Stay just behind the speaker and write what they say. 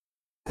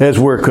as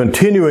we're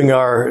continuing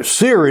our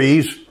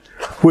series,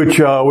 which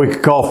we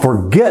could call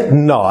Forget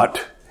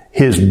Not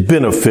His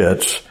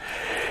Benefits.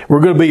 We're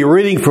going to be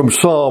reading from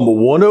Psalm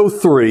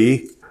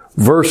 103,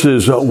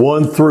 verses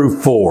 1 through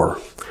 4.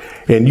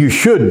 And you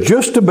should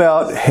just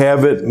about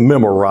have it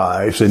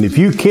memorized. And if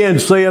you can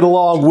say it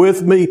along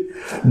with me,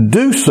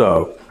 do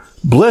so.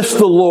 Bless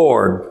the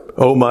Lord,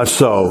 O my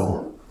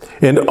soul,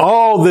 and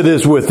all that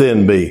is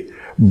within me.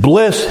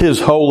 Bless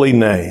His holy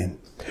name.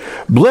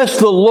 Bless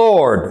the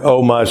Lord,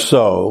 O my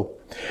soul,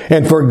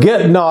 and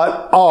forget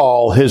not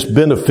all His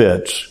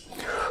benefits,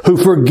 who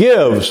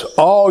forgives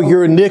all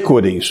your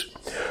iniquities,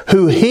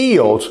 who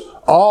heals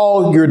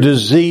all your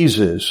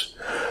diseases,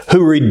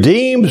 who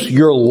redeems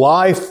your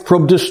life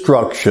from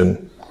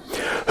destruction,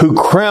 who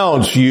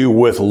crowns you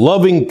with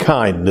loving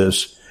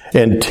kindness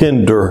and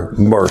tender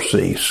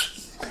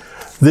mercies.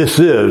 This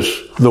is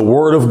the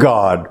Word of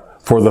God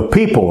for the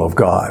people of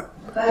God.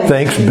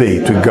 Thanks be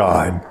to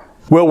God.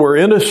 Well, we're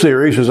in a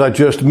series, as I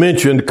just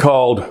mentioned,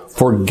 called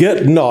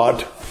Forget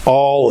Not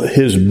All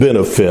His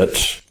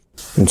Benefits.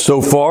 And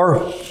so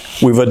far,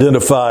 we've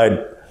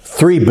identified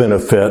three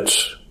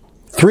benefits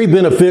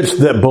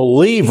that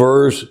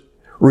believers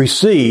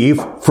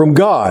receive from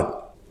God.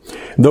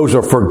 Those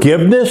are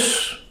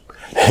forgiveness,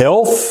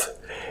 health,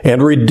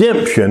 and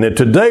redemption. And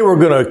today we're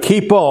going to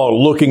keep on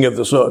looking at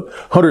this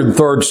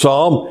 103rd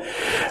Psalm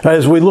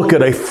as we look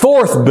at a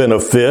fourth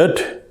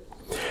benefit.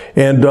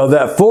 And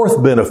that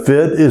fourth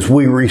benefit is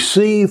we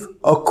receive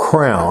a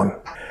crown.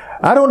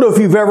 I don't know if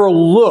you've ever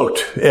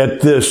looked at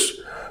this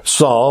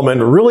psalm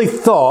and really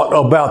thought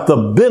about the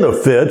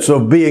benefits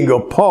of being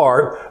a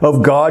part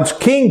of God's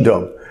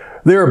kingdom.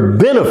 There are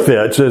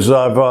benefits, as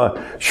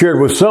I've shared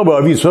with some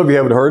of you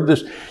haven't heard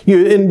this.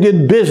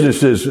 In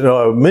businesses,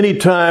 many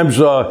times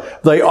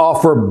they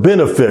offer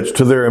benefits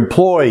to their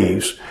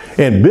employees.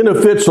 And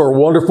benefits are a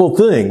wonderful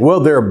thing. Well,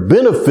 there are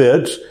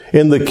benefits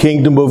in the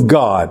kingdom of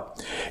God.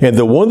 And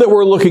the one that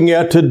we're looking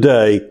at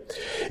today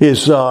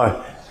is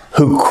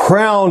who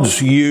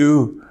crowns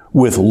you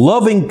with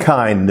loving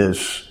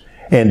kindness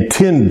and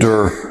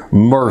tender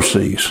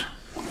mercies.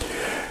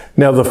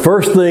 Now, the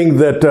first thing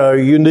that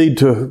you need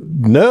to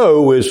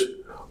know is,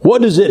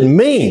 what does it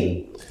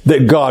mean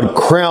that God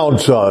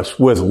crowns us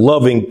with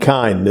loving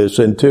kindness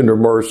and tender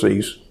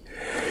mercies?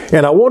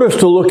 And I want us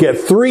to look at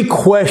three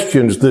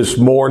questions this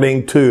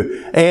morning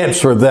to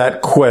answer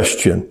that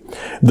question.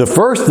 The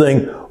first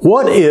thing,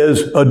 what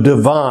is a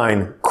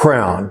divine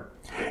crown?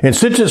 And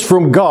since it's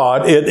from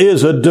God, it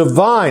is a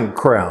divine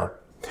crown.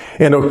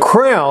 And a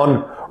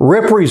crown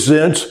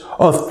represents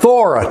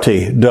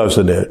authority,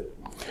 doesn't it?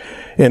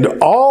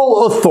 And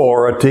all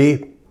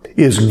authority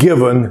is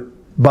given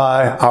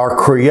by our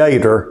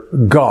Creator,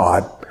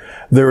 God.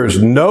 There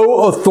is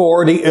no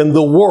authority in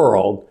the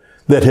world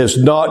that has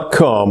not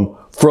come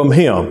from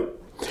Him.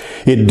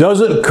 It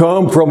doesn't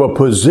come from a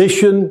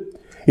position.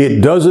 It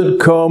doesn't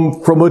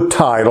come from a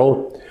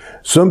title.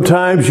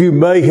 Sometimes you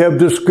may have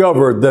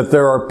discovered that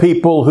there are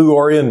people who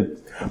are in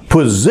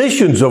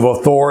positions of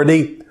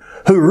authority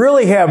who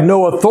really have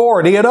no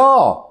authority at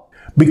all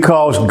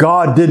because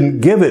God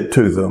didn't give it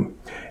to them.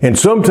 And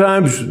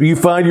sometimes you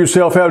find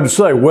yourself having to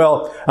say,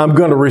 well, I'm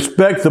going to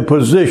respect the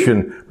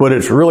position, but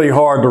it's really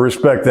hard to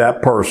respect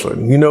that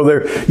person.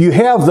 You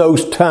have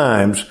those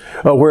times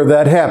where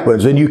that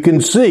happens, and you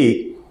can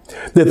see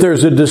that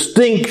there's a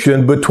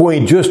distinction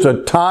between just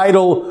a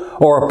title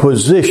or a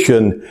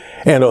position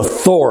and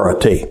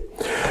authority.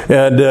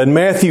 And in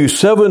Matthew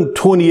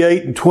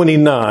 7:28 and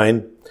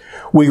 29,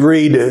 we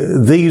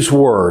read these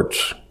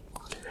words.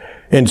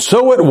 And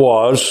so it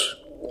was,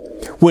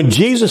 when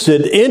Jesus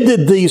had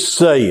ended these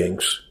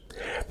sayings,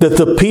 that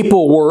the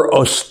people were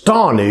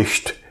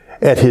astonished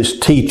at His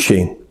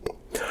teaching.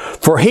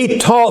 For He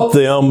taught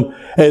them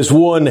as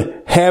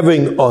one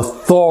having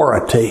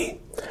authority,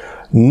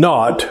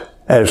 not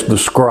as the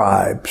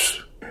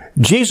scribes.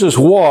 Jesus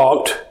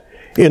walked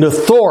in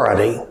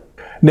authority.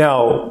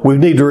 Now, we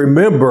need to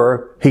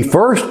remember, He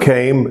first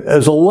came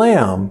as a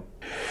lamb.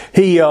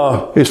 He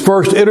is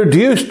first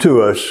introduced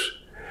to us.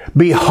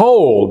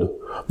 Behold,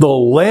 the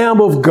Lamb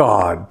of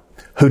God,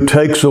 who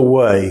takes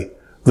away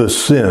the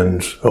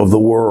sins of the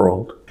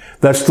world.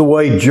 That's the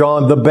way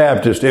John the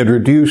Baptist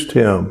introduced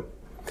Him.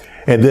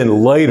 And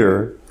then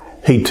later,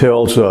 He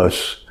tells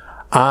us,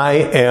 I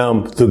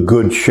am the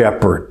good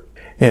shepherd,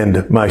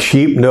 and my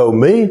sheep know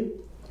me,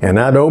 and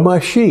I know my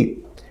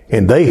sheep,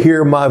 and they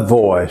hear my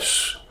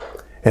voice,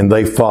 and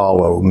they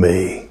follow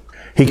me.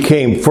 He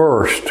came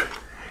first,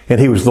 and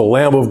He was the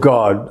Lamb of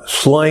God,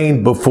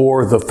 slain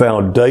before the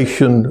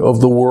foundation of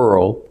the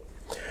world,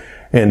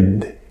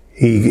 and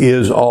He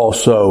is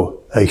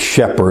also a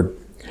shepherd.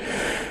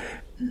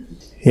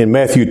 In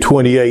Matthew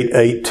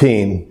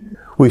 28:18,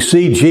 we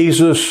see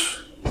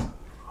Jesus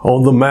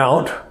on the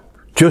mount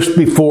just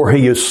before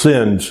He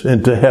ascends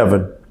into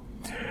heaven.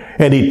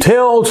 And He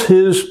tells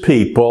His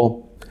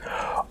people,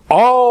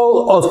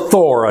 all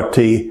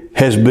authority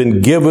has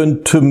been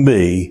given to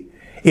me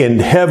in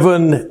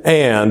heaven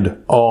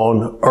and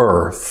on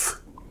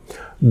earth.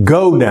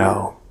 Go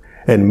now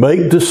and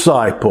make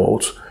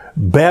disciples,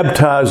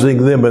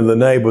 baptizing them in the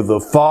name of the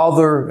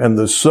Father and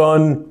the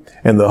Son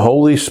and the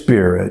Holy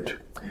Spirit.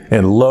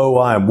 And lo,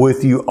 I am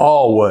with you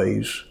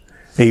always,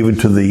 even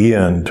to the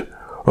end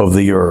of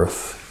the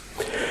earth.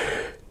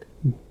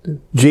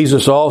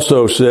 Jesus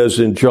also says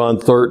in John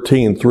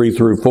 13,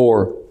 3-4,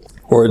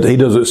 or he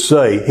doesn't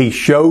say, he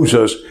shows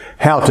us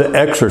how to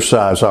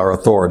exercise our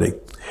authority.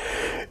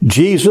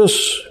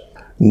 Jesus,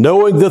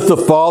 knowing that the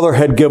Father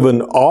had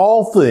given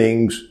all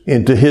things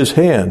into his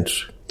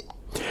hands,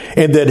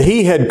 and that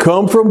he had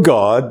come from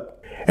God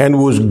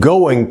and was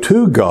going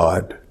to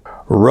God,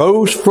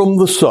 rose from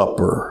the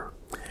supper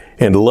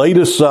and laid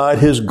aside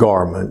his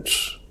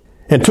garments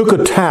and took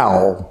a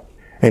towel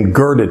and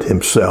girded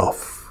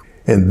himself.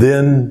 And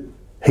then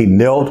he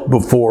knelt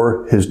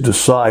before his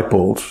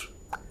disciples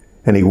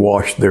and he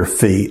washed their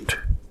feet.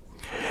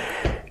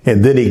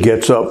 And then he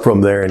gets up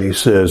from there and he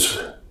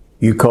says,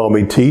 you call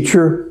me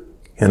teacher,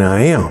 and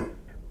I am.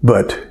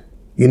 But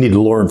you need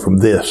to learn from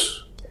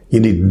this.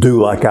 You need to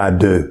do like I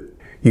do.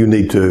 You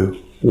need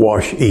to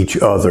wash each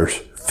other's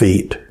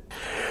feet.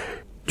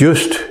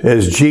 Just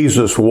as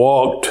Jesus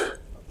walked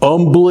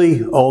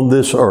humbly on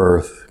this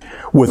earth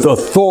with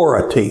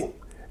authority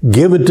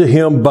given to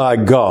him by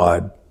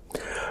God,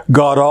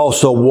 God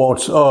also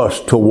wants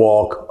us to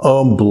walk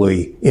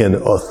humbly in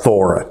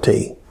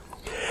authority.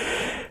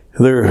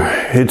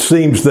 It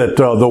seems that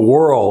the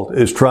world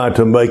is trying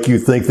to make you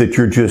think that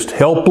you're just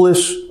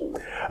helpless,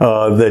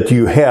 that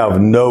you have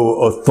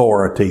no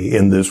authority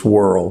in this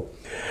world.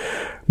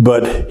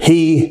 But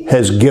he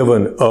has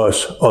given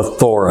us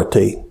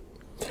authority.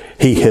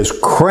 He has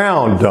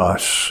crowned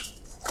us.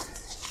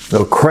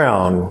 The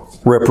crown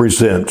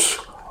represents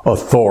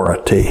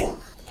authority.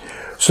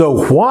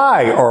 So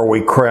why are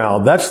we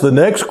crowned? That's the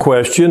next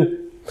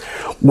question.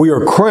 We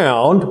are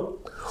crowned.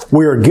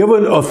 We are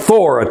given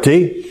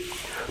authority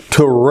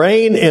to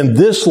reign in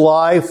this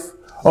life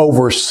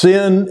over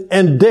sin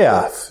and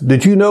death.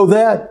 Did you know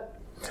that?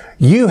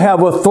 You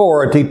have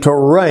authority to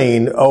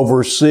reign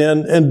over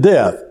sin and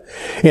death.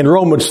 In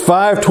Romans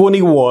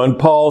 5:21,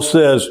 Paul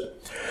says,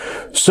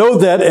 so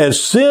that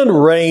as sin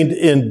reigned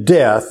in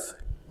death,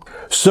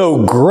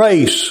 so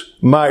grace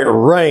might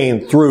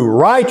reign through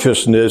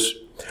righteousness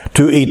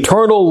to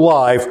eternal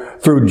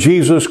life through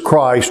Jesus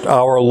Christ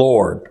our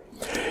Lord.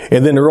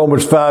 And then in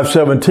Romans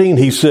 5:17,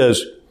 he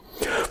says,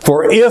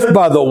 for if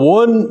by the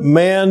one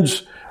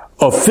man's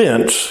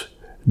offense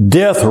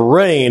death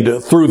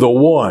reigned through the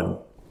one,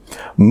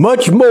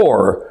 much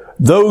more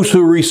those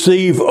who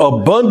receive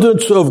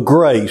abundance of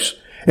grace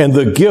and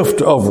the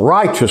gift of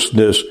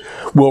righteousness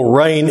will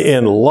reign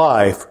in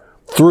life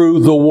through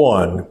the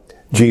one,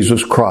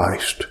 Jesus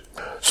Christ.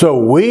 So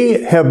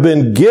we have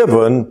been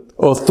given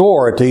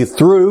authority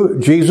through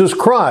Jesus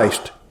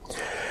Christ.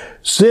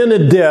 Sin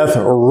and death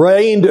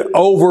reigned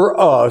over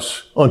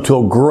us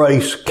until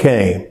grace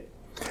came.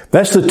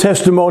 That's the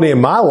testimony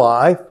in my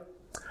life.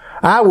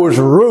 I was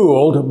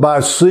ruled by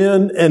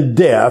sin and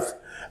death,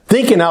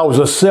 thinking I was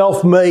a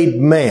self-made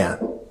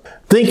man,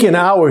 thinking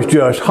I was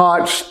just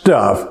hot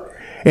stuff.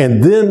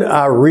 And then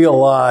I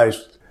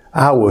realized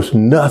I was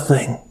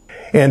nothing.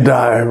 And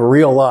I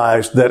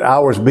realized that I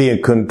was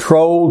being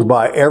controlled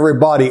by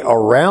everybody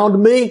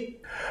around me,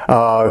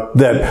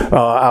 that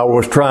I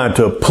was trying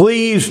to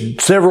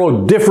please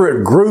several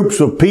different groups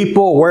of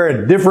people,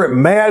 wearing different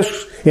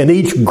masks in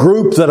each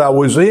group that I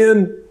was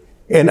in.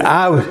 And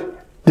I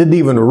didn't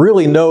even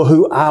really know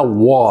who I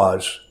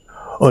was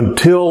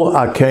until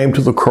I came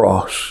to the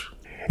cross.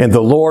 And the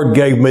Lord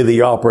gave me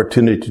the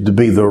opportunity to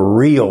be the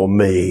real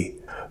me,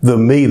 the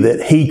me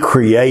that He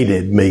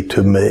created me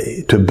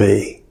to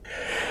be.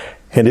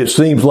 And it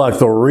seems like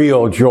the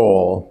real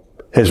Joel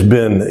has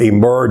been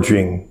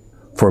emerging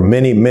for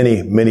many,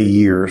 many, many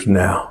years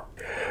now.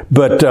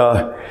 But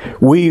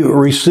we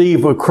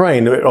receive a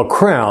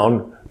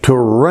crown to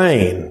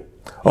reign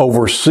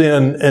over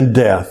sin and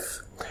death.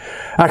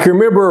 I can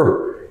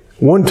remember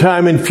one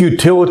time in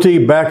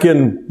futility, back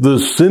in the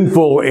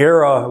sinful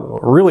era,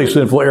 really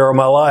sinful era of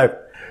my life,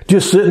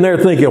 just sitting there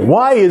thinking,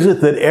 why is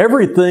it that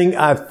everything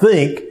I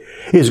think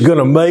is going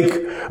to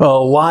make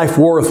life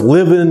worth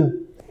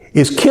living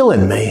is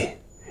killing me?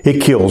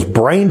 It kills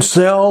brain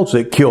cells.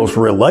 It kills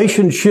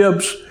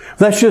relationships.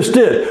 That's just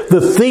it.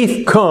 The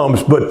thief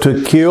comes but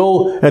to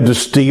kill and to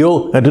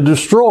steal and to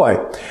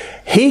destroy.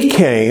 He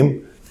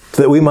came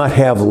that we might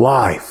have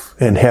life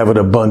and have it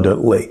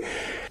abundantly.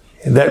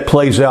 And that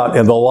plays out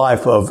in the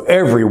life of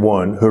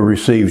everyone who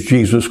receives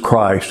Jesus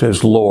Christ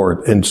as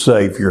Lord and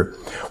Savior.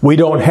 We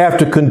don't have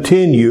to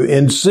continue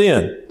in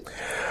sin,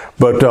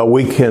 but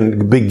we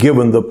can be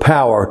given the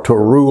power to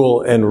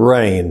rule and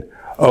reign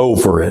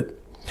over it.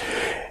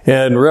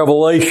 And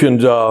Revelation,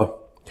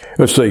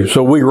 let's see,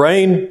 so we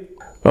reign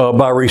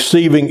by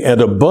receiving an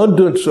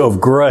abundance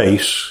of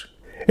grace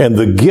and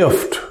the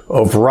gift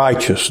of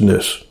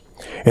righteousness.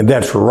 And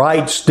that's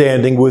right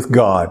standing with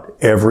God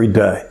every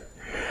day.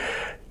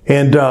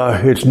 And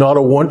it's not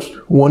a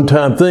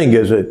one-time thing,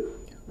 is it?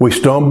 We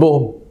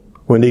stumble,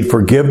 we need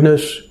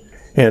forgiveness,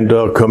 and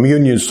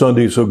Communion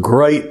Sunday is a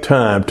great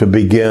time to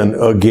begin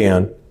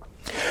again.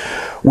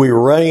 we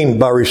reign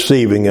by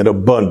receiving in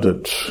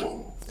abundance.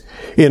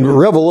 In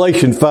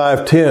Revelation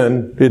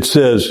 5:10, it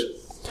says,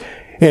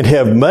 and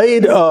have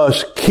made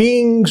us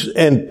kings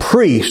and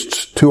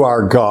priests to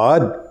our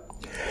God,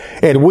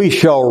 and we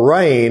shall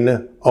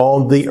reign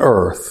on the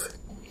earth.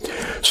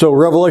 So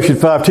Revelation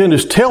 5:10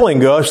 is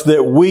telling us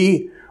that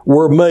we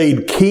were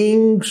made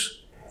kings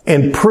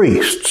and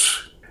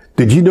priests.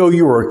 Did you know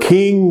you were a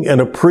king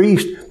and a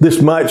priest?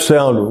 This might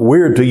sound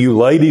weird to you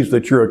ladies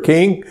that you're a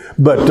king,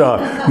 but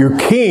you're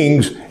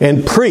kings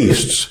and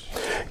priests.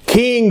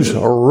 Kings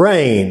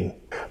reign.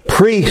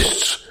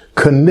 Priests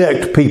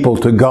connect people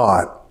to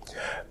God.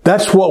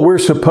 That's what we're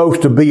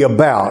supposed to be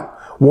about.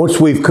 Once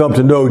we've come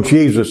to know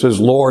Jesus as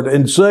Lord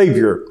and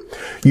Savior,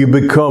 you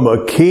become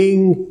a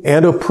king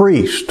and a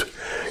priest.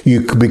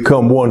 You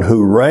become one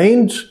who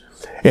reigns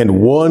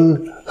and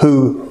one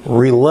who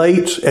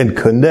relates and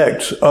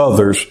connects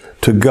others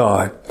to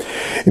God.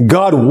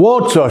 God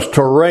wants us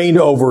to reign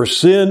over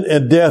sin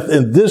and death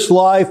in this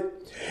life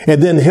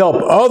and then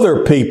help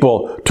other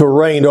people to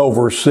reign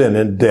over sin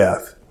and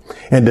death.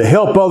 And to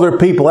help other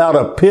people out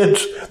of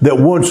pits that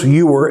once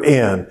you were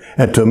in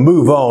and to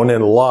move on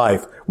in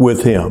life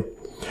with Him.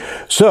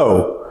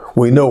 So,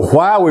 we know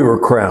why we were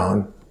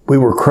crowned. We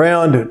were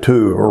crowned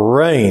to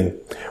reign.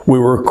 We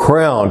were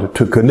crowned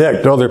to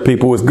connect other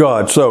people with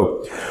God.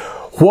 So,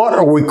 what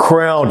are we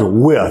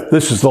crowned with?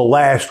 This is the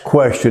last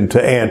question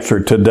to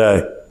answer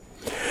today.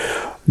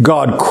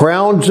 God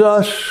crowns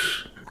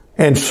us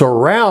and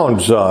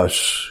surrounds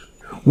us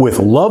with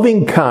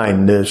loving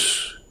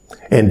kindness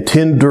and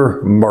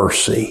tender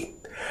mercy.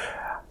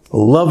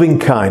 Loving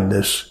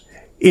kindness.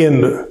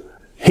 In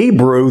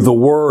Hebrew, the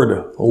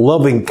word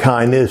loving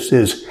kindness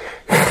is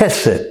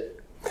chesed.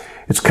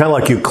 It's kind of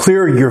like you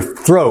clear your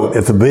throat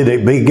at the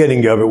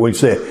beginning of it when you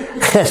say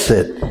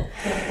chesed.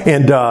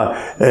 And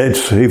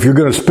if you're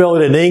going to spell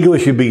it in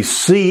English, it'd be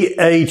Chesed.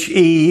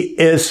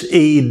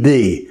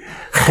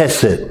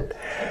 Chesed.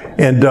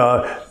 And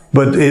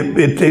but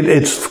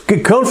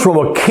it comes from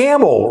a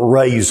camel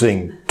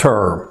raising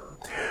term.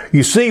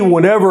 You see,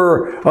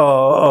 whenever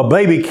a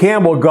baby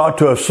camel got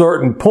to a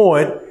certain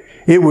point,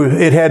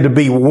 it had to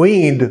be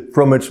weaned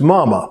from its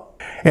mama.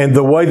 And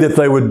the way that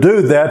they would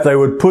do that, they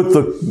would put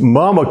the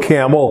mama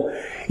camel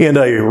in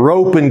a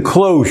rope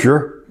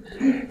enclosure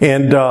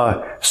and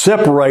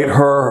separate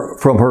her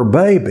from her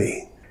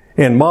baby.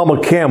 And mama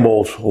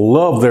camels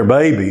love their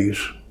babies,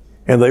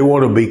 and they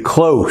want to be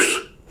close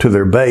to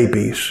their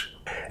babies.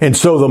 And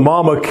so the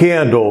mama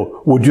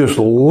camel would just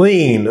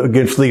lean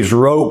against these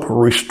rope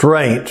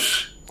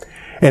restraints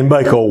and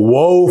make a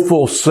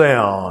woeful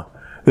sound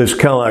that's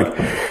kind of like,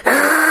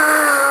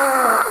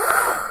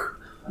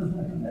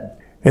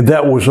 and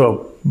that was a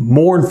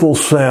mournful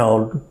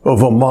sound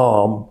of a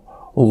mom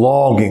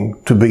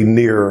longing to be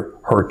near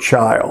her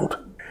child.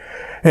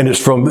 And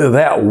it's from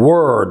that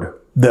word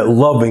that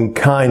loving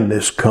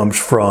kindness comes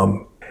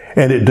from.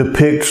 And it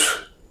depicts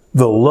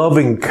the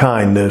loving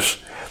kindness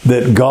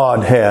that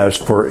God has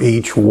for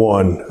each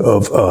one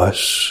of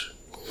us.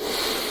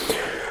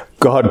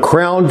 God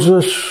crowns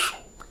us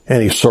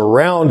and He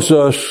surrounds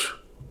us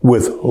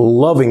with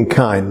loving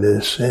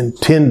kindness and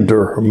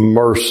tender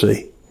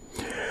mercy.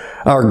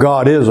 Our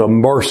God is a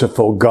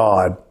merciful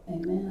God.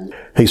 Amen.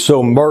 He's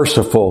so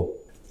merciful.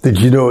 Did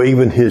you know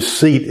even His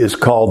seat is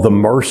called the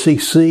mercy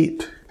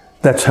seat?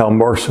 That's how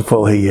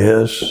merciful He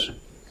is.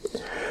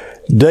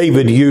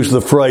 David used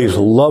the phrase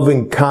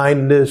loving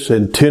kindness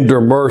and tender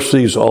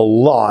mercies a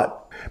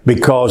lot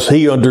because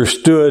he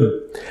understood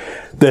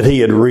that he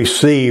had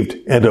received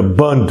an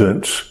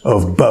abundance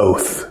of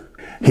both.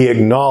 He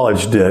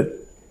acknowledged it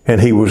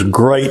and he was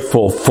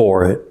grateful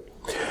for it.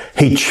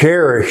 He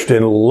cherished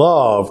and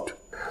loved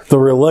the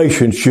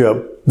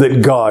relationship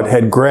that God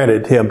had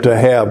granted him to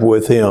have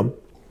with Him.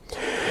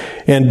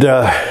 And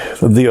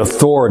the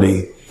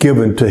authority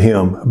given to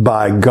him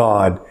by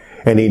God,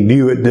 and he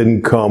knew it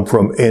didn't come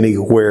from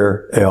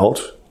anywhere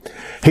else.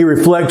 He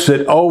reflects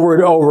it over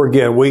and over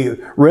again. We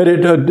read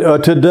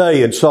it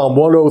today in Psalm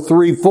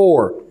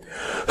 103:4.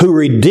 Who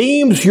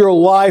redeems your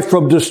life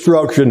from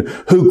destruction,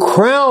 who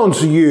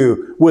crowns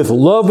you with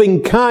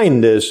loving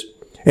kindness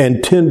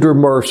and tender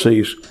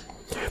mercies.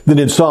 Then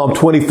in Psalm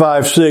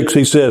 25:6,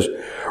 he says,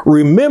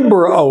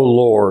 remember, O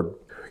Lord,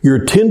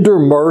 your tender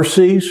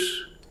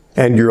mercies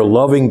and your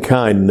loving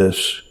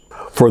kindness,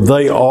 for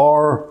they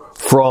are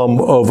from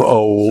of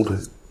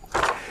old.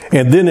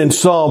 And then in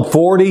Psalm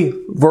 40,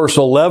 verse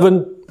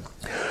 11,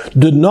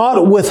 do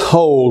not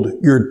withhold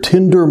your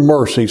tender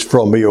mercies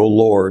from me, O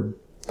Lord.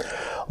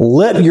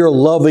 Let your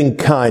loving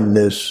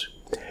kindness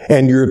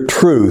and your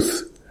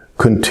truth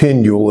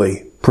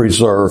continually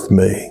preserve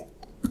me.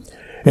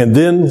 And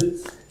then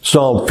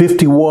Psalm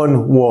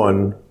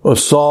 51:1, a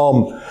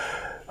psalm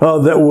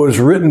that was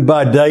written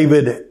by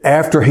David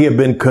after he had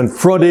been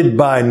confronted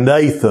by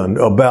Nathan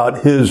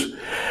about his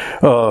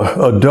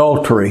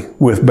adultery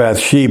with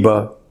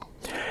Bathsheba.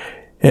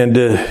 And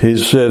he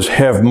says,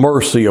 have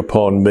mercy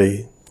upon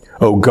me,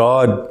 O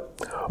God,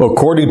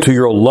 according to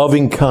your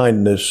loving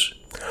kindness,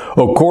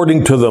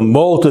 according to the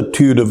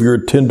multitude of your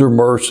tender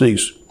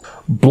mercies.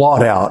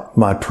 blot out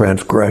my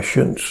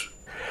transgressions.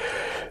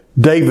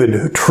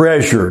 David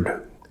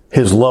treasured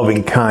his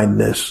loving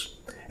kindness.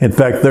 In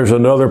fact, there's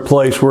another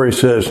place where he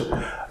says,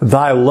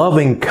 thy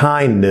loving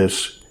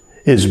kindness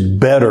is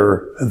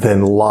better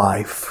than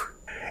life.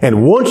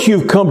 And once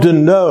you've come to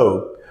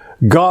know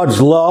God's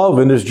love,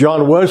 and as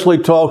John Wesley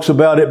talks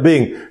about it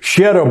being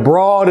shed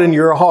abroad in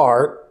your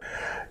heart,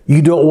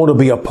 you don't want to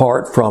be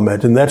apart from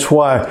it. And that's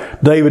why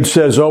David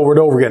says over and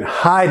over again,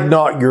 hide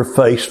not your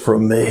face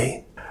from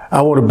me.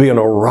 I want to be in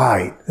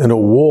a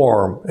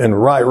warm and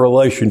right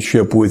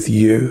relationship with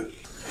you.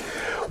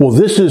 Well,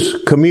 this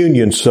is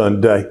Communion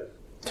Sunday.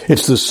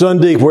 It's the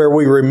Sunday where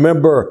we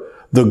remember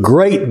the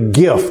great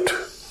gift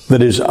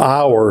that is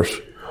ours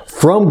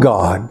from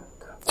God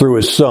through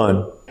His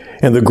Son,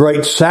 and the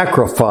great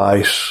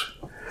sacrifice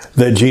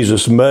that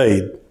Jesus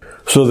made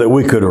so that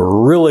we could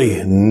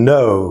really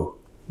know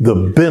the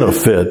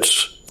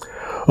benefits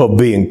of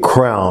being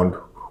crowned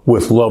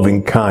with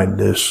loving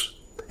kindness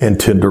and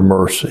tender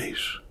mercies.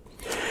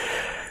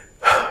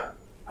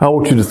 I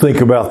want you to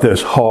think about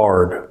this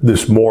hard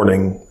this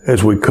morning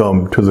as we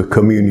come to the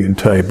communion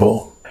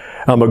table.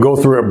 I'm going to go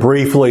through it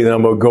briefly, and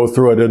I'm going to go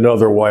through it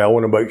another way. I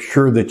want to make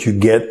sure that you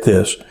get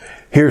this.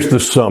 Here's the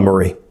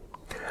summary.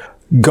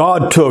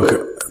 God took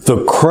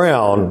the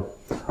crown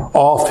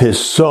off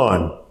His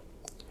Son,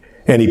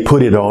 and He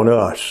put it on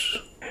us.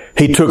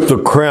 He took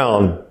the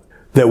crown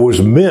that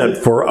was meant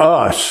for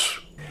us,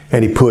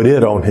 and He put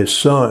it on His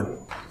Son.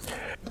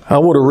 I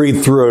want to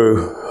read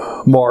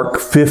through Mark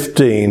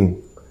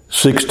 15,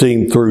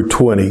 16 through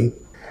 20.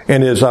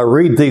 And as I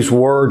read these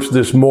words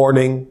this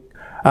morning,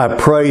 I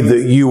pray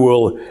that you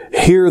will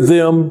hear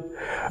them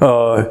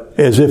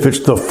as if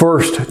it's the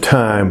first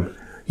time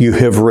you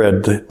have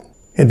read it.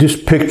 And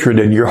just picture it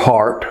in your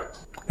heart.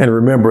 And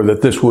remember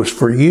that this was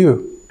for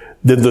you.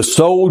 Then the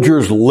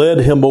soldiers led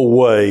Him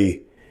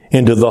away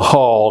into the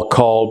hall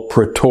called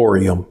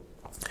Praetorium.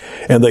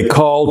 And they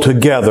called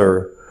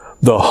together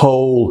the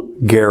whole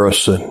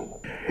garrison.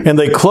 And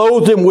they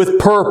clothed Him with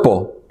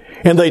purple.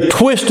 And they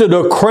twisted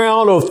a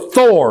crown of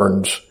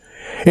thorns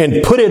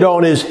and put it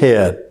on His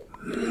head.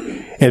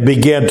 And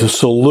began to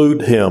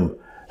salute Him.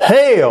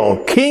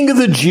 Hail, King of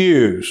the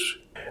Jews!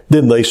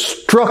 Then they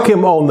struck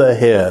Him on the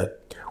head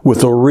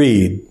with a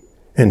reed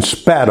and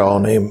spat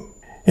on Him.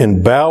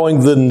 And bowing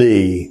the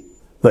knee,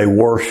 they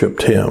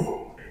worshipped Him.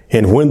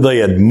 And when they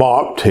had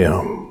mocked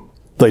Him,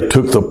 they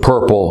took the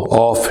purple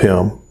off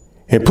Him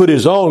and put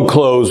His own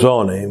clothes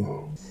on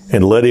Him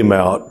and led Him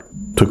out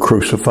to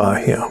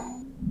crucify Him.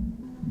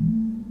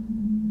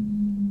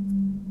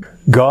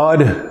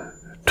 God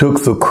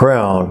took the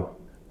crown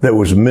that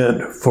was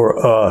meant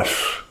for us,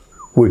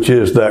 which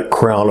is that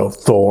crown of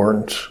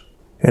thorns,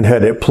 and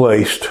had it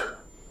placed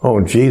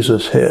on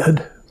Jesus'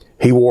 head.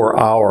 He wore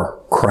our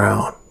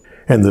crown,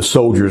 and the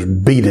soldiers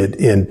beat it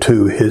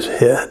into His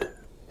head.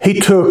 He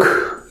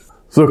took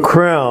the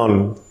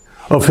crown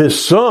of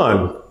His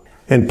Son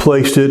and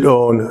placed it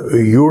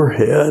on your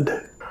head,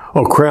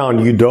 a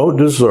crown you don't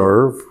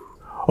deserve,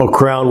 a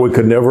crown we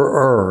could never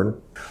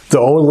earn. The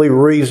only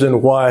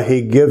reason why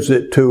He gives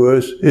it to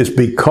us is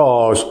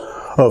because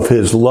of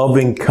His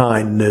loving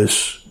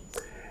kindness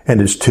and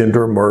His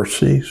tender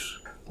mercies.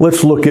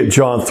 Let's look at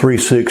John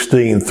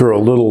 3:16 through a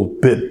little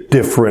bit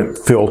different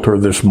filter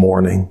this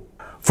morning.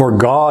 For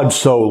God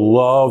so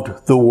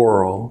loved the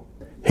world,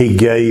 He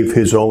gave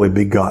His only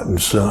begotten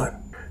Son.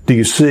 Do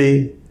you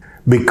see?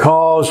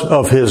 Because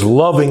of His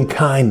loving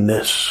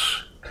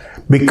kindness,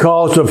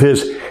 because of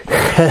His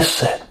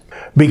chesed,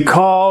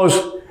 because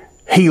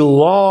He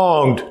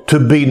longed to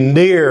be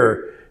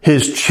near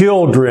His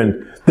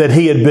children that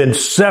He had been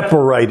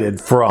separated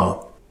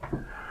from.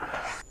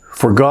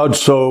 For God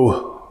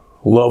so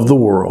loved the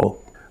world,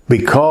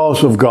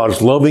 because of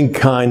God's loving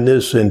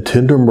kindness and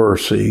tender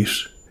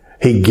mercies,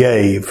 He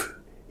gave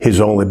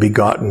His only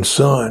begotten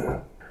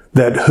Son,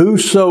 that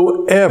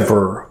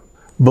whosoever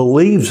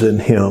believes in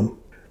Him,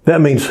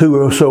 that means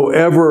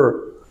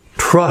whosoever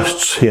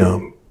trusts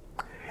Him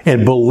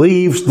and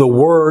believes the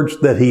words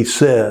that He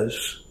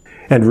says.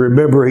 And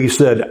remember, He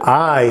said,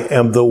 I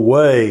am the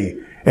way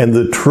and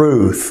the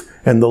truth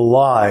and the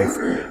life,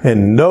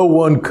 and no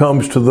one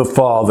comes to the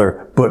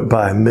Father but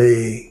by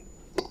me.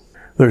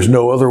 There's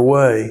no other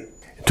way.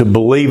 To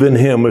believe in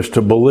Him is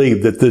to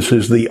believe that this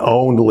is the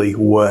only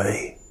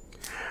way.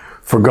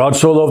 For God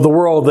so loved the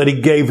world that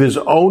He gave His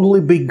only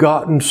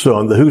begotten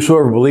Son, that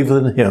whosoever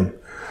believeth in Him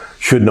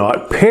should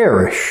not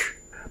perish,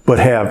 but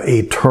have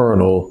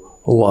eternal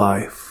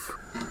life.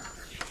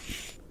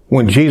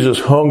 When Jesus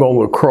hung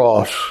on the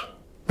cross,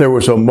 there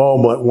was a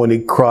moment when He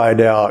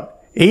cried out,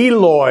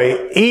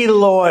 Eloi,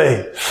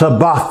 Eloi,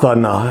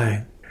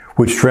 sabachthani,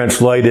 which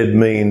translated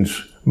means,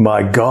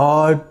 my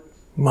God,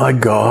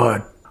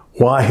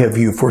 why have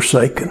you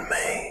forsaken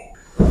me?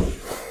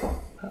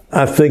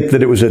 I think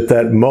that it was at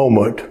that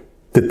moment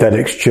that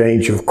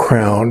exchange of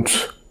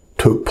crowns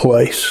took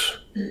place.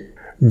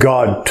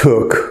 God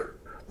took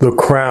the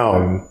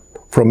crown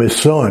from His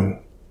Son,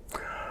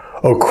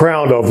 a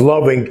crown of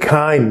loving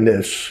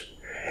kindness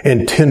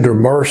and tender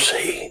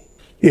mercy,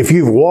 if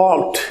you've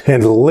walked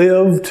and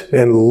lived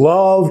and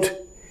loved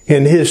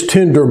in His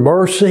tender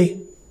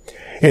mercy,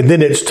 and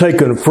then it's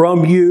taken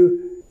from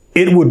you,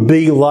 it would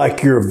be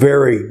like your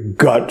very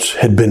guts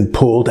had been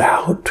pulled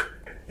out.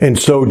 And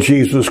so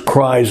Jesus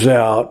cries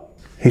out,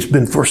 he's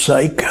been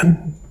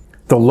forsaken.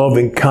 The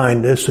loving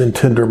kindness and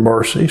tender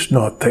mercy is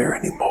not there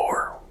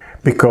anymore,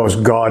 because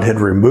God had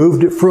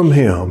removed it from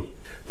him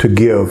to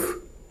give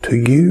to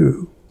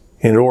you.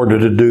 In order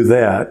to do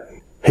that,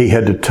 he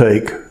had to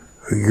take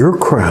your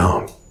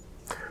crown,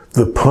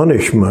 the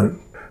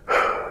punishment,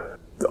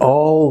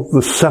 all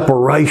the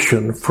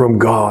separation from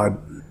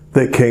God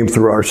that came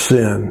through our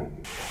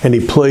sin, and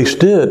he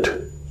placed it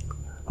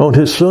on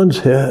his son's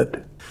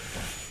head.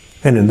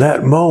 And in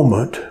that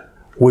moment,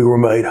 we were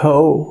made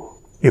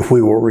whole if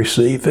we will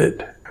receive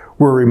it.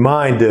 We're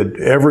reminded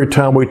every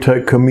time we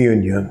take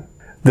communion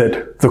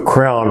that the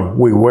crown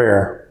we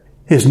wear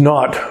is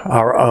not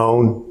our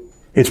own.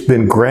 It's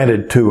been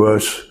granted to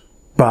us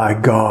by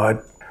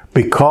God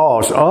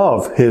because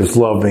of his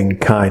loving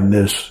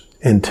kindness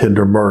and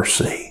tender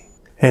mercy.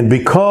 And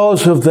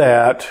because of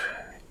that,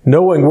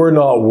 knowing we're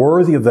not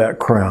worthy of that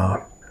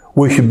crown,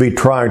 we should be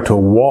trying to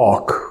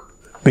walk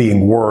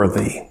being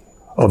worthy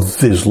of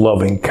his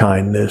loving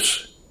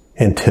kindness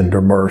and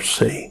tender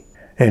mercy,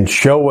 and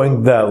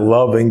showing that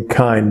loving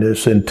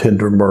kindness and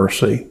tender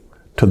mercy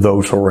to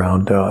those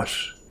around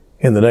us.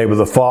 In the name of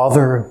the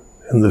Father,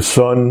 and the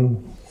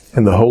Son,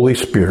 and the Holy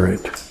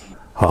Spirit.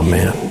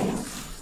 Amen.